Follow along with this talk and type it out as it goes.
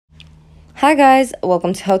Hi guys,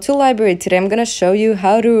 welcome to How To Library. Today I'm going to show you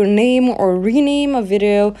how to name or rename a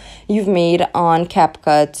video you've made on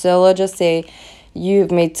CapCut. So let's just say you've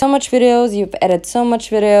made so much videos, you've edited so much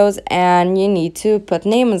videos, and you need to put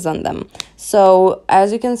names on them. So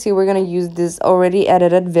as you can see, we're going to use these already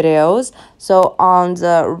edited videos. So on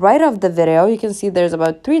the right of the video, you can see there's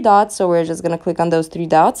about 3 dots. So we're just going to click on those 3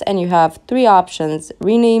 dots and you have 3 options: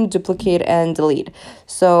 rename, duplicate, and delete.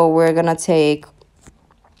 So we're going to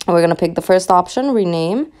pick the first option,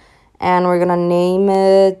 rename, and we're gonna name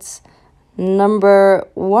it number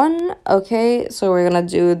 1. Okay, so we're gonna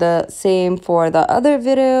do the same for the other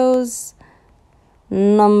videos,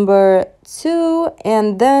 number 2,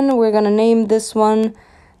 and then we're gonna name this one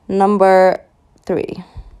number 3.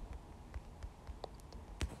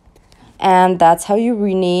 And that's how you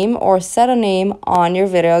rename or set a name on your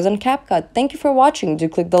videos on CapCut. Thank you for watching. Do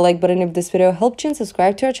click the like button if this video helped you and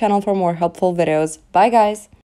subscribe to our channel for more helpful videos. Bye guys.